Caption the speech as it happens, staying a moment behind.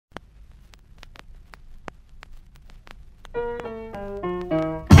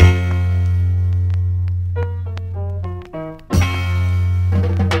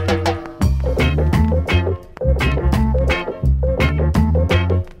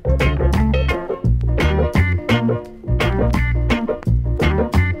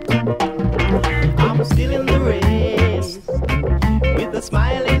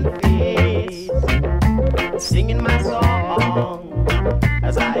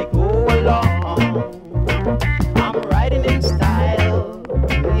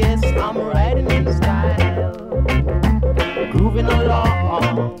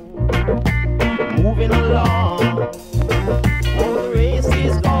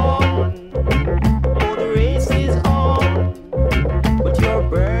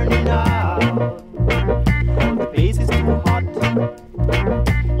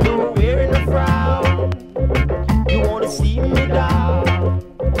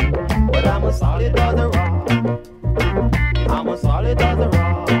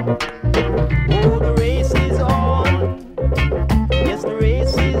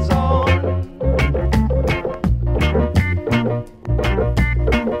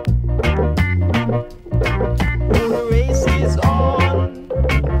the race is on.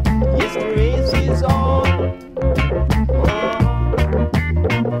 Yes, the race is on.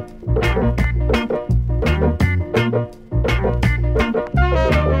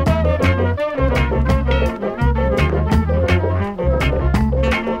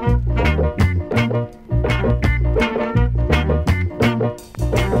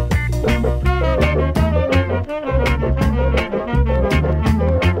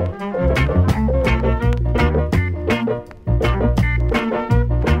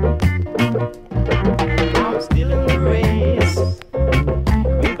 I'm still in the race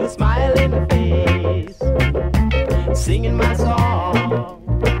with a smile in the face, singing my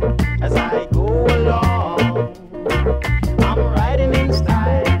song as I go along. I'm riding in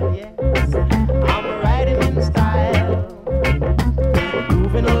style, yes, I'm riding in style,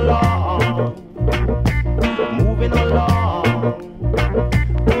 moving along, moving along.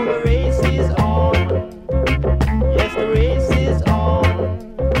 Oh, the race is on, yes, the race is on,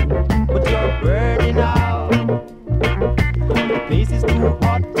 but you're burning out. The place is too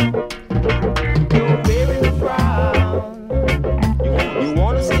hot. You're wearing the crown. You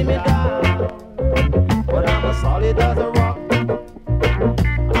wanna see me down.